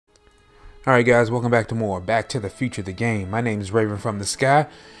Alright guys, welcome back to more Back to the Future the game. My name is Raven from the Sky.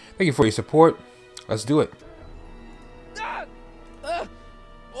 Thank you for your support. Let's do it.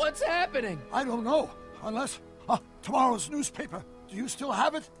 What's happening? I don't know. Unless... tomorrow's newspaper. Do you still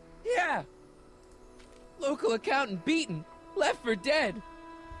have it? Yeah. Local accountant beaten. Left for dead.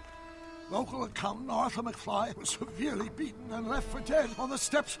 Local accountant Arthur McFly was severely beaten and left for dead on the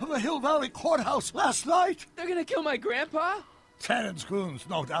steps of the Hill Valley Courthouse last night. They're gonna kill my grandpa? Tannen's goons,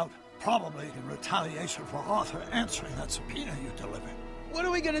 no doubt. Probably in retaliation for Arthur answering that subpoena you delivered. What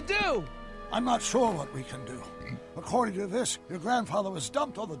are we gonna do? I'm not sure what we can do. According to this, your grandfather was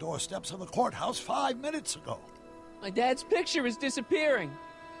dumped on the doorsteps of the courthouse 5 minutes ago. My dad's picture is disappearing.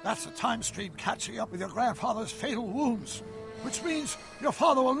 That's the time stream catching up with your grandfather's fatal wounds. Which means your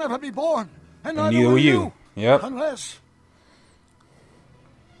father will never be born. And neither will you. Yep. Unless...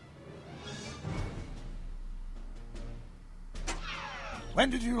 When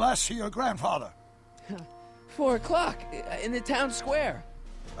did you last see your grandfather? 4 o'clock in the town square.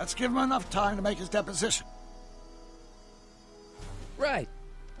 Let's give him enough time to make his deposition. Right.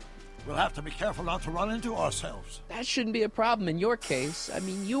 We'll have to be careful not to run into ourselves. That shouldn't be a problem in your case. I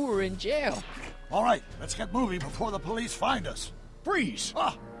mean, you were in jail. All right, let's get moving before the police find us. Freeze!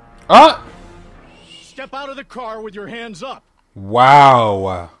 Step out of the car with your hands up.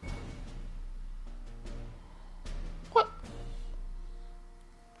 Wow. What?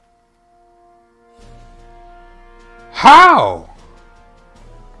 How?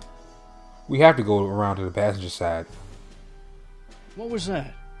 We have to go around to the passenger side. What was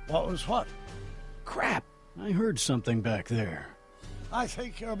that? What was what? Crap. I heard something back there. I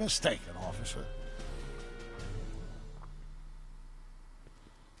think you're mistaken, officer.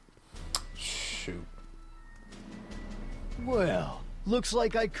 Shoot. Well, looks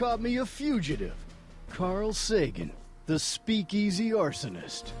like I caught me a fugitive. Carl Sagan, the speakeasy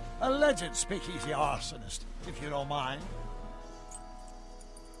arsonist. Alleged speakeasy arsonist, if you don't mind.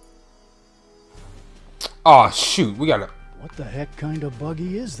 Oh shoot, we gotta... What the heck kind of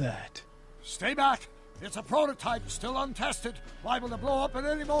buggy is that? Stay back. It's a prototype, still untested, liable to blow up at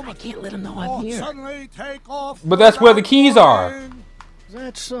any moment. I can't let him know I'm here. Suddenly take off. But that's where the keys are. warning. Is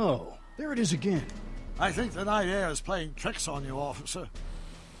that so? There it is again. I think the night air is playing tricks on you, officer.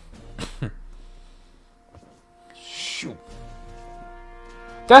 Shoot.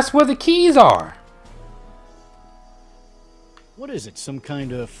 That's where the keys are. What is it, some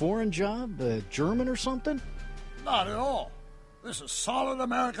kind of foreign job? German or something? Not at all. This is solid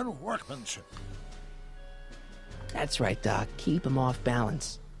American workmanship. That's right, Doc. Keep him off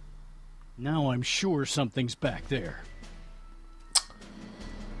balance. Now I'm sure something's back there.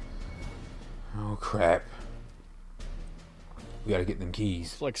 Oh crap. We gotta get them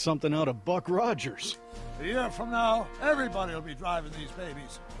keys. It's like something out of Buck Rogers. A year from now, everybody will be driving these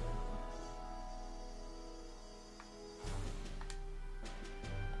babies.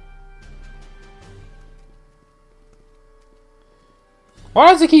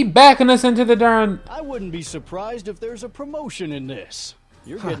 Why does he keep backing us into the darn... I wouldn't be surprised if there's a promotion in this.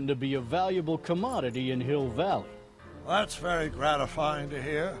 You're getting to be a valuable commodity in Hill Valley. That's very gratifying to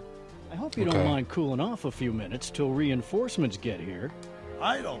hear. I hope you don't mind cooling off a few minutes till reinforcements get here.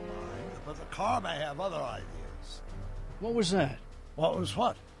 I don't mind, but the car may have other ideas. What was that? What was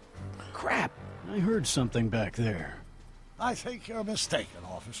what? Crap. I heard something back there. I think you're mistaken,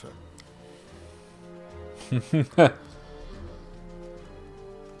 officer.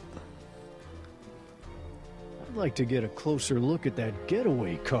 I'd like to get a closer look at that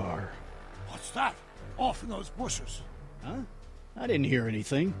getaway car. What's that? Off in those bushes. Huh? I didn't hear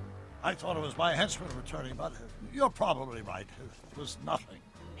anything. I thought it was my henchman returning, but you're probably right. It was nothing.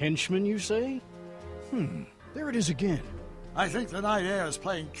 Henchman, you say? There it is again. I think the night air is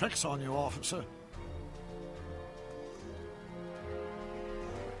playing tricks on you, officer.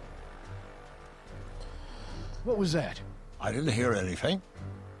 What was that? I didn't hear anything.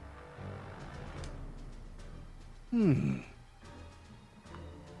 Okay.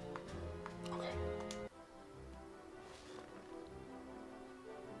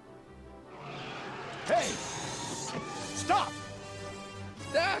 Hey! Stop!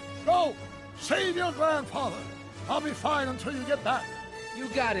 Doc, Go! Save your grandfather! I'll be fine until you get back. you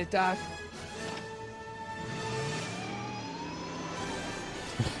got it, Doc.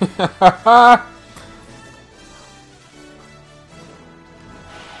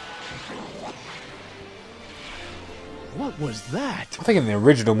 What was that? I think in the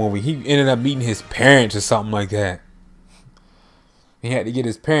original movie, he ended up meeting his parents or something like that. He had to get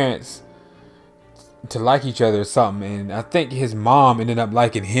his parents to like each other or something, and I think his mom ended up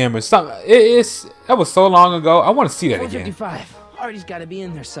liking him or something. That was so long ago. I want to see that again. 455. Artie's got to be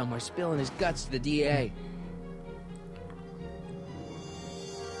in there somewhere, spilling his guts to the DA.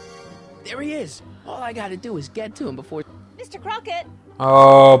 There he is. All I got to do is get to him before... Mr. Crockett!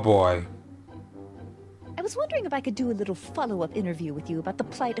 Oh, boy. I was wondering if I could do a little follow-up interview with you about the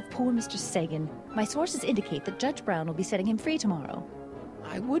plight of poor Mr. Sagan. My sources indicate that Judge Brown will be setting him free tomorrow.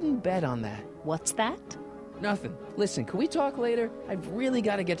 I wouldn't bet on that. What's that? Nothing. Listen, can we talk later? I've really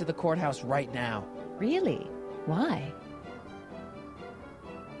got to get to the courthouse right now. Really? Why?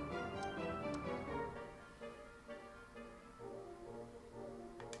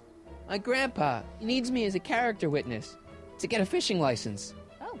 My grandpa, he needs me as a character witness to get a fishing license.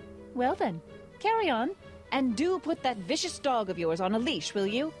 Oh, well then. Carry on. And do put that vicious dog of yours on a leash, will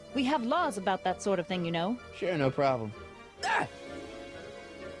you? We have laws about that sort of thing, you know. Sure, no problem. Ah!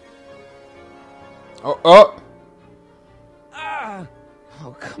 Oh. Ah!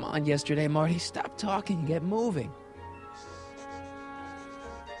 Oh, come on, yesterday, Marty. Stop talking and get moving.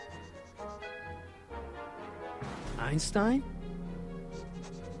 Einstein?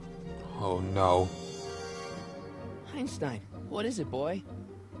 Oh, no. Einstein, what is it, boy?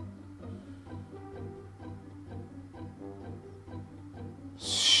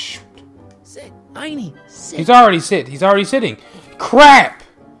 Shoot. Sit, Einie, sit. He's already sitting. Crap!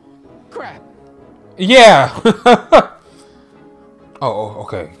 Crap. Yeah. Oh,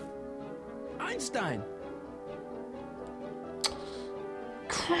 okay. Einstein.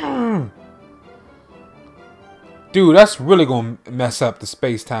 Dude, that's really gonna mess up the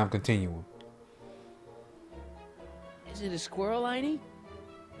space-time continuum. Is it a squirrel, Einie?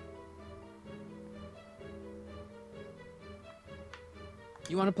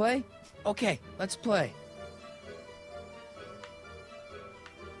 You want to play? Okay, let's play.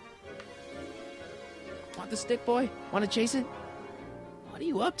 Want the stick, boy? Want to chase it? What are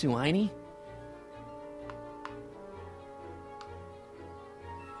you up to, Einie?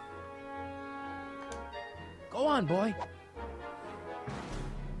 Go on, boy.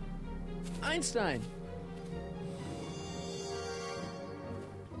 Einstein.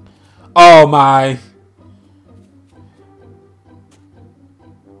 Oh my.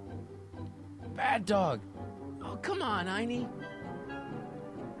 Bad dog. Oh, come on, Einie.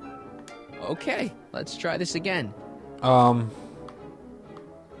 Okay, let's try this again.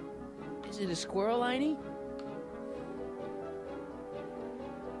 Is it a squirrel, Einie?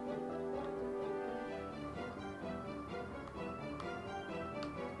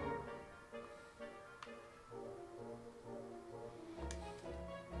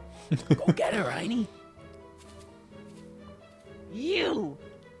 Go get her, Einie. You!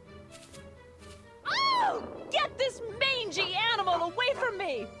 Oh! Get this mangy animal away from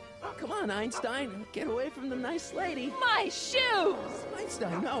me! Come on, Einstein. Get away from the nice lady. My shoes!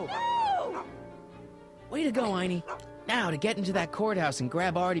 Einstein, no. No! Way to go, Einie. Now to get into that courthouse and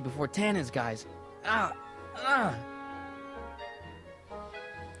grab Artie before Tannen's guys. Ah! I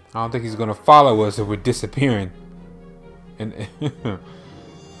don't think he's gonna follow us if we're disappearing. And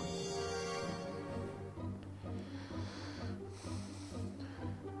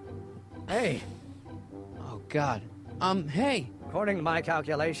Hey. Oh, God. Hey. According to my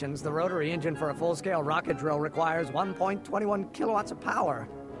calculations, the rotary engine for a full-scale rocket drill requires 1.21 kilowatts of power.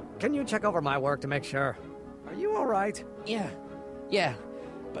 Can you check over my work to make sure? Are you all right? Yeah.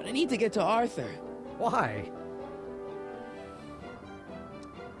 But I need to get to Arthur. Why?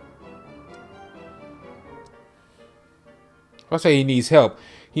 I'll say he needs help.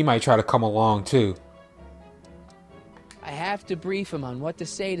 He might try to come along too. I have to brief him on what to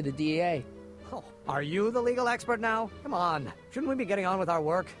say to the DA. Oh, are you the legal expert now? Come on. Shouldn't we be getting on with our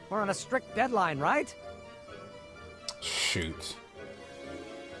work? We're on a strict deadline, right? Shoot.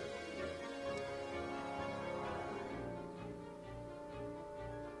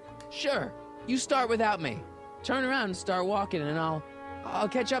 Sure. You start without me. Turn around and start walking, and I'll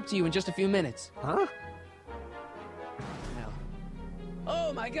catch up to you in just a few minutes. Huh? Hell.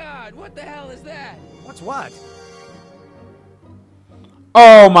 Oh my God! What the hell is that? What's what?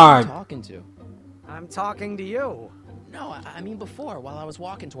 Oh my. Talking to? I'm talking to you. No, I mean before, while I was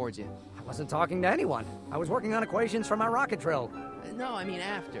walking towards you. I wasn't talking to anyone. I was working on equations for my rocket drill. No, I mean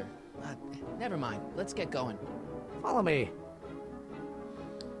after. Never mind. Let's get going. Follow me.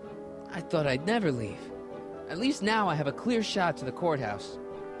 I thought I'd never leave. At least now I have a clear shot to the courthouse.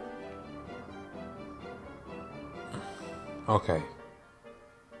 Okay.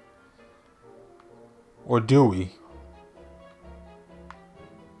 Or do we?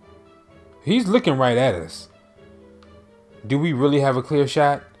 He's looking right at us. Do we really have a clear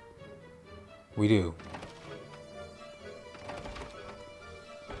shot? We do.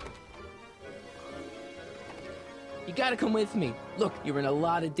 You got gotta come with me. Look, you're in a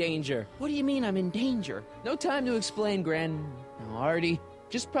lot of danger. What do you mean I'm in danger? No time to explain, Gran. No, Artie,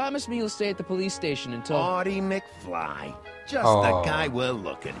 just promise me you'll stay at the police station until... Marty McFly. Just the guy we're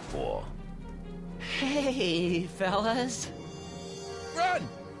looking for. Hey, fellas. Run!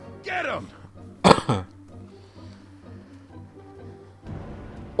 Get him!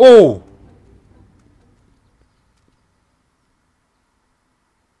 Oh!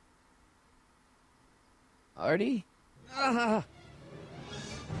 Artie? I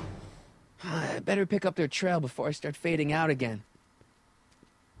better pick up their trail before I start fading out again.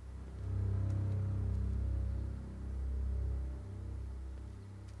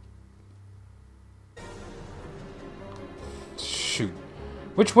 Shoot.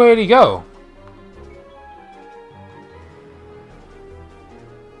 Which way did he go?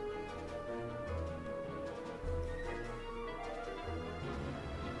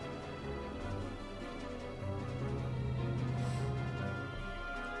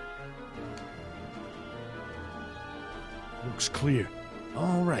 Looks clear.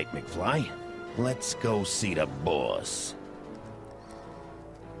 All right, McFly. Let's go see the boss.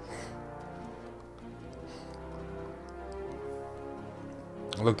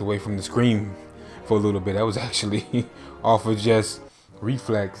 I looked away from the screen for a little bit. That was actually off of just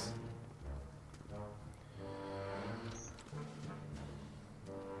reflex.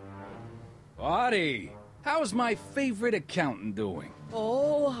 Artie, how's my favorite accountant doing?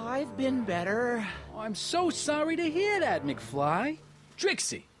 Oh, I've been better. Oh, I'm so sorry to hear that, McFly.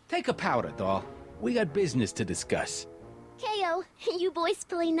 Trixie, take a powder, doll. We got business to discuss. KO, you boys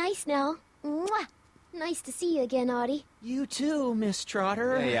play nice now. Mwah! Nice to see you again, Artie. You too, Miss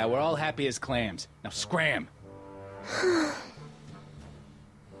Trotter. Yeah, we're all happy as clams. Now scram.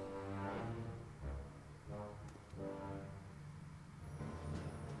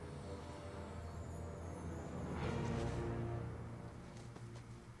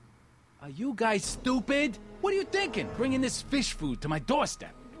 Are you guys stupid? What are you thinking, bringing this fish food to my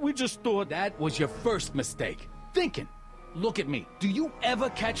doorstep? We just thought that was your first mistake. Thinking. Look at me. Do you ever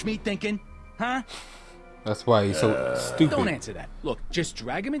catch me thinking? Huh? That's why he's so stupid. Don't answer that. Look, just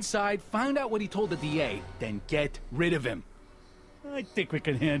drag him inside, find out what he told the DA, then get rid of him. I think we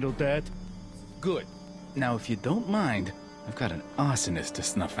can handle that. Good. Now, if you don't mind, I've got an arsonist to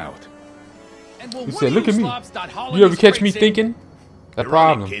snuff out. And He said, look at me. You ever catch me thinking? That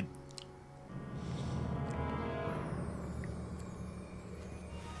problem. Kid.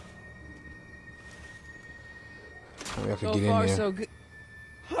 We have to So get in far, there. so good.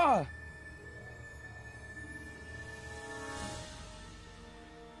 Huh.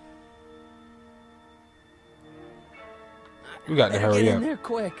 We got to Better hurry get up. in there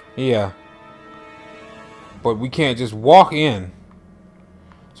quick. Yeah. But we can't just walk in.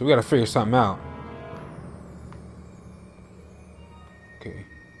 So we got to figure something out. Okay.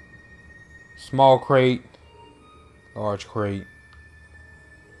 Small crate. Large crate.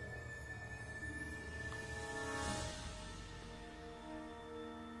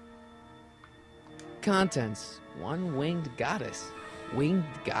 Contents. One winged goddess. Winged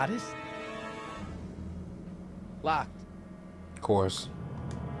goddess? Locked. Of course.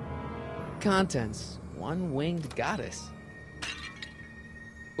 Contents. One winged goddess.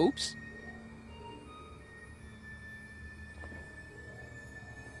 Oops.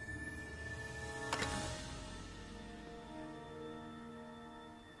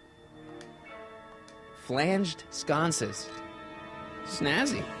 Flanged sconces.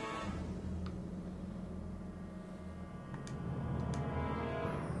 Snazzy.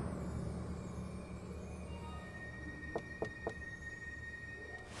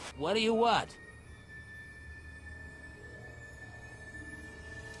 What do you want?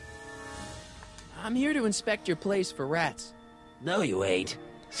 I'm here to inspect your place for rats. No, you ain't.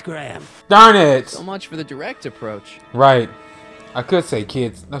 Scram. Darn it! So much for the direct approach. Right. I could say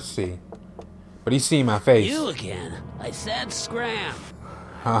kids. Let's see. But he's seen my face. You again. I said scram.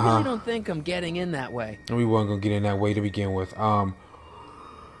 I really don't think I'm getting in that way. We weren't gonna get in that way to begin with.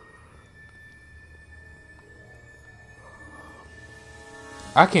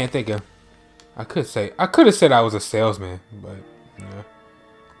 I can't think of. I could have said I was a salesman, but yeah.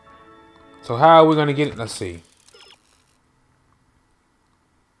 So how are we gonna get it? Let's see.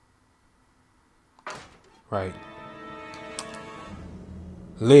 Right.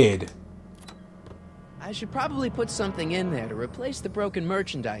 Lid. I should probably put something in there to replace the broken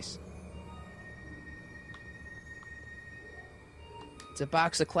merchandise. It's a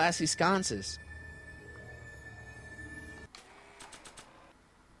box of classy sconces.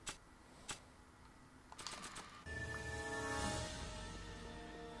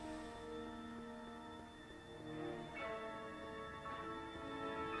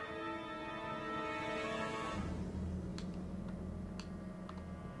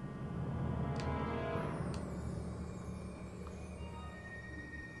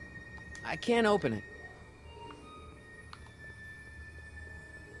 I can't open it.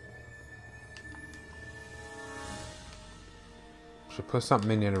 Should put something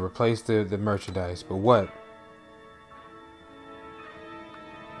in there to replace the merchandise, but what?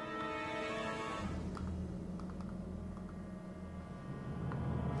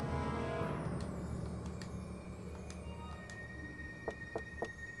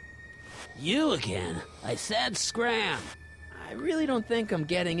 You again. I said scram. I really don't think I'm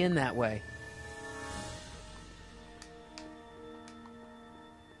getting in that way.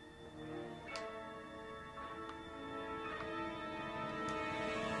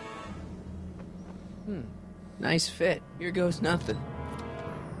 Nice fit. Here goes nothing.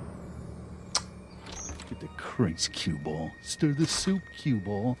 Get the crates, cue ball. Stir the soup, cue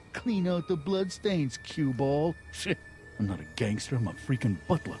ball. Clean out the bloodstains, cue ball. Shit, I'm not a gangster, I'm a freaking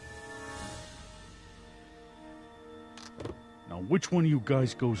butler. Now, which one of you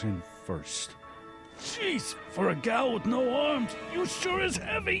guys goes in first? Jeez, for a gal with no arms, you sure is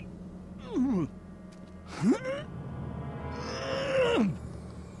heavy.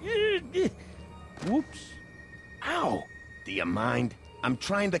 Whoops. Ow! Do you mind? I'm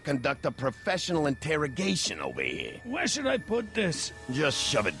trying to conduct a professional interrogation over here. Where should I put this? Just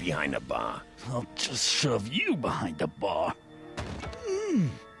shove it behind the bar. I'll just shove you behind the bar.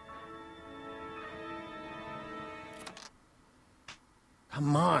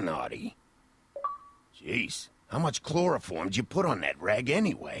 Come on, Artie. Jeez, how much chloroform did you put on that rag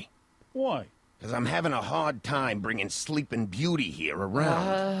anyway? Why? Because I'm having a hard time bringing Sleeping Beauty here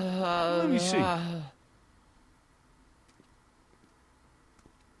around. Let me see.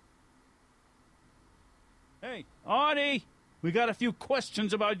 Hey, Artie! We got a few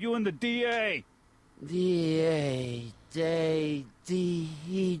questions about you and the DA. D-A... D-D...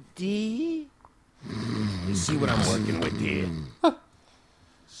 You see what I'm working with here?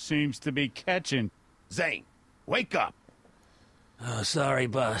 Seems to be catching. Zane, wake up! Oh, sorry,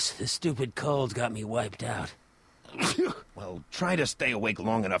 boss. The stupid cold got me wiped out. Well, try to stay awake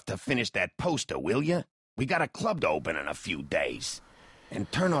long enough to finish that poster, will you? We got a club to open in a few days.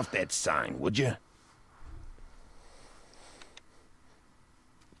 And turn off that sign, would you?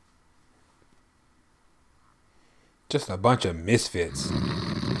 Just a bunch of misfits.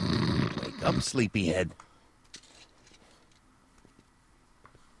 Wake up, sleepyhead.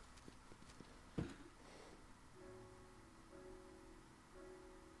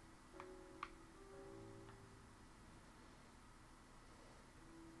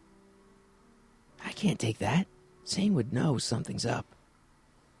 I can't take that. Zane would know something's up.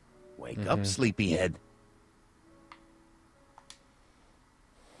 Wake up, sleepyhead.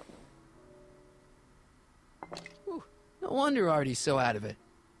 Whew, no wonder Artie's so out of it.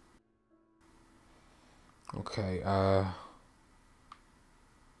 Okay,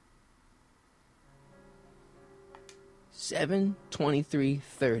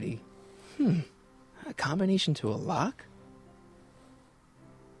 7/23/30. A combination to a lock?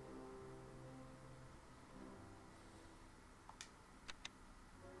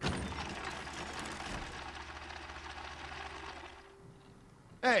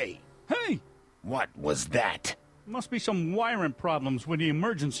 Hey! Hey! What was that? Must be some wiring problems with the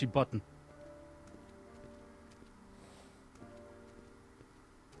emergency button.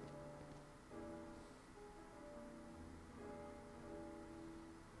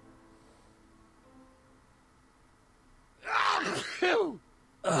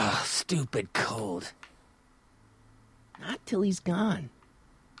 Ugh, stupid cold. Not till he's gone.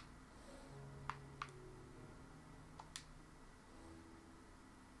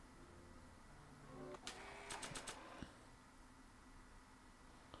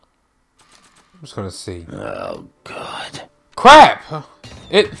 I'm just gonna see. Oh, God. Crap!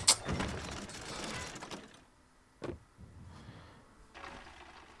 It...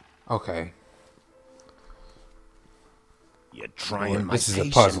 Okay. You're trying my This is a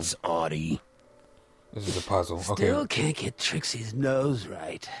patience, puzzle. Artie. This is a puzzle. Okay. Still can't get Trixie's nose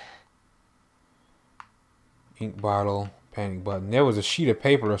right. Ink bottle, panic button. There was a sheet of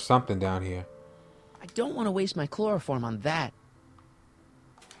paper or something down here. I don't want to waste my chloroform on that.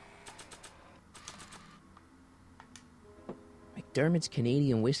 McDermott's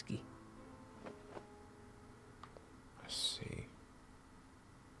Canadian whiskey. Let's see.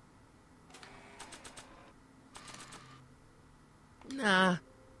 Nah.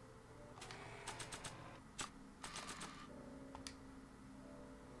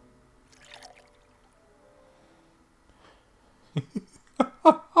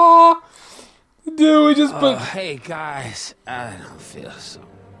 Dude, we just put... Hey, guys. I don't feel so...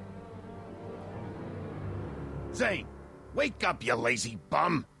 Zane, wake up, you lazy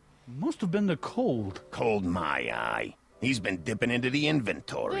bum. Must have been the cold. Cold my eye. He's been dipping into the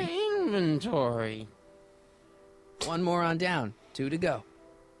inventory. The inventory. One more on down. 2 to go.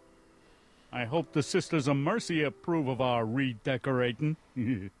 I hope the Sisters of Mercy approve of our redecorating.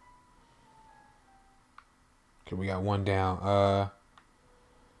 Okay, we got one down.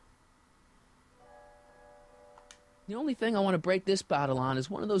 The only thing I want to break this bottle on is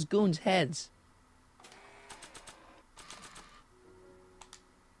one of those goons' heads.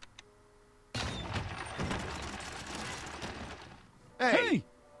 Hey!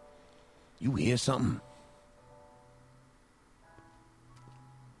 You hear something?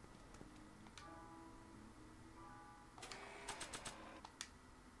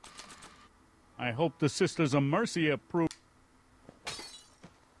 I hope the Sisters of Mercy approve.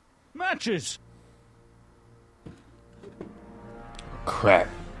 Matches! Crap.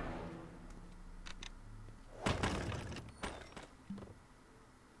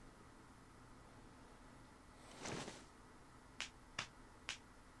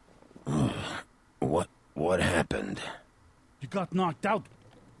 What happened? You got knocked out.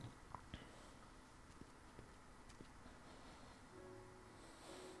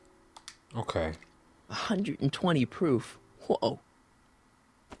 Okay. 120 proof. Whoa.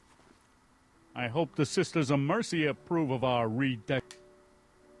 I hope the Sisters of Mercy approve of our redeck.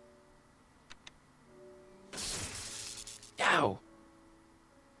 Ow.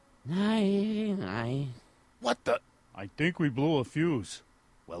 Aye. What the? I think we blew a fuse.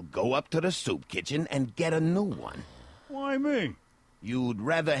 Well, go up to the soup kitchen and get a new one. Why me? You'd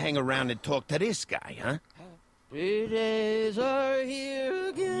rather hang around and talk to this guy, huh? Happy days are here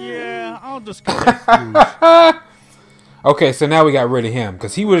again. Yeah, I'll just get a fuse. Okay, so now we got rid of him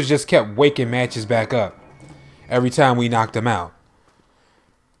because he would have just kept waking Matches back up every time we knocked him out.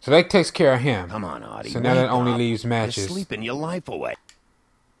 So that takes care of him. Come on, Artie. So now that wake only up. leaves Matches. You're sleeping your life away.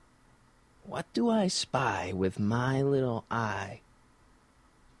 What do I spy with my little eye?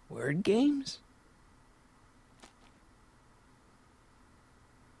 Word games?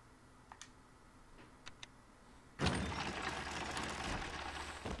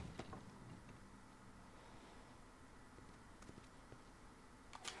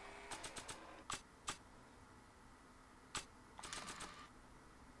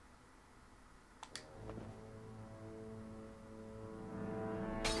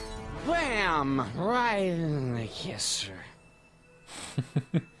 Bam! Right in the kisser.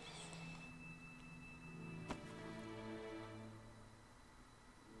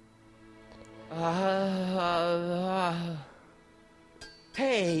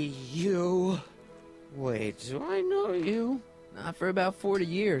 Hey, you. Wait, do I know you? Not for about 40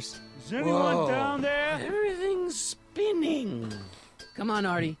 years. Is anyone Whoa. down there? Everything's spinning. Come on,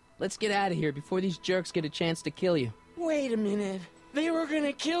 Artie. Let's get out of here before these jerks get a chance to kill you. Wait a minute. They were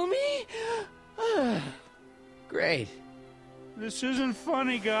gonna kill me? Great. This isn't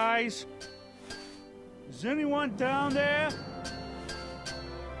funny, guys. Is anyone down there?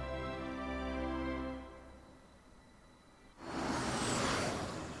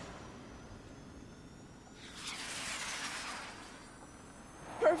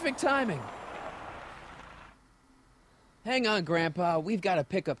 Perfect timing. Hang on, Grandpa. We've got a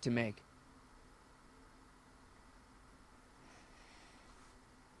pickup to make.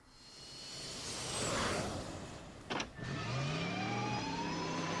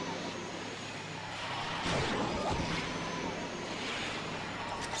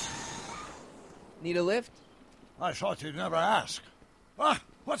 Need a lift? I thought you'd never ask. Ah,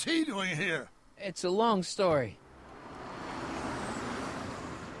 what's he doing here? It's a long story.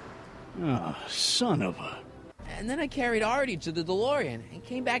 Oh, son of a... And then I carried Artie to the DeLorean and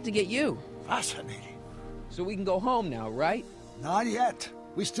came back to get you. Fascinating. So we can go home now, right? Not yet.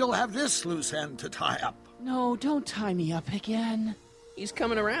 We still have this loose end to tie up. No, don't tie me up again. He's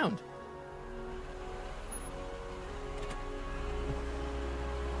coming around.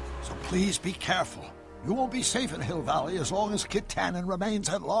 So please be careful. You won't be safe in Hill Valley as long as Kit Tannen remains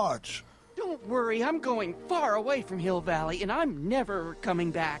at large. Don't worry, I'm going far away from Hill Valley, and I'm never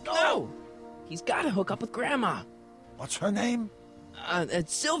coming back. No! He's got to hook up with Grandma. What's her name?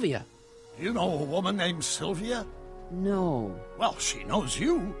 It's Sylvia. You know a woman named Sylvia? No. Well, she knows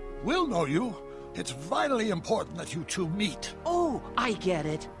you. We'll know you. It's vitally important that you two meet. Oh, I get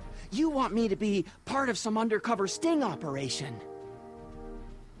it. You want me to be part of some undercover sting operation.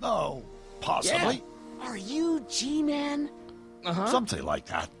 No, possibly. Yeah. Are you G-Man? Something like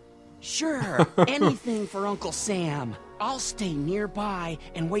that. Sure, anything for Uncle Sam. I'll stay nearby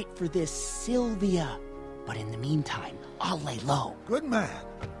and wait for this Sylvia. But in the meantime, I'll lay low. Good man.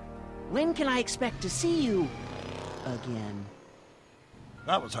 When can I expect to see you again?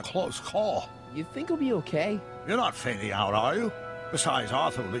 That was a close call. You think he'll be okay? You're not fading out, are you? Besides,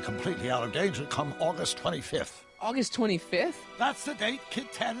 Arthur will be completely out of danger come August 25th. August 25th? That's the date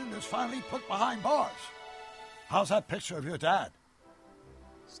Kid Tannen is finally put behind bars. How's that picture of your dad?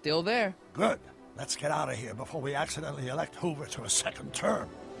 Still there. Good. Let's get out of here before we accidentally elect Hoover to a second term.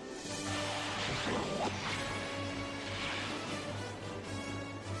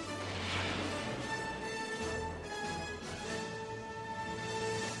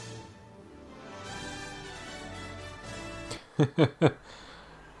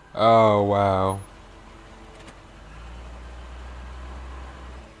 Oh, wow.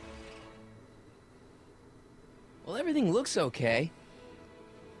 Well, everything looks okay.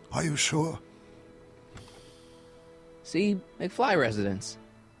 Are you sure? See, McFly residence.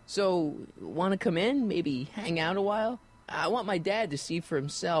 So, want to come in? Maybe hang out a while? I want my dad to see for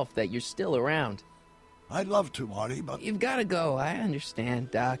himself that you're still around. I'd love to, Marty, but... You've got to go. I understand,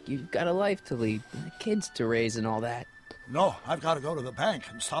 Doc. You've got a life to lead, kids to raise and all that. No, I've got to go to the bank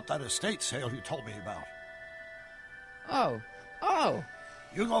and stop that estate sale you told me about. Oh.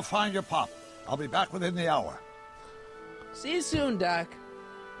 You go find your pop. I'll be back within the hour. See you soon, Doc.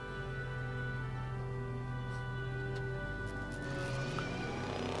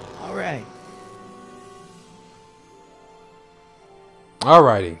 All right.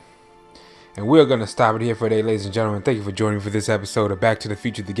 Alrighty. And we're going to stop it here for today, ladies and gentlemen. Thank you for joining me for this episode of Back to the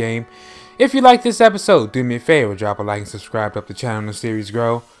Future, the game. If you like this episode, do me a favor, drop a like and subscribe to help the channel and the series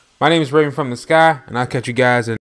grow. My name is Raven from the Sky, and I'll catch you guys in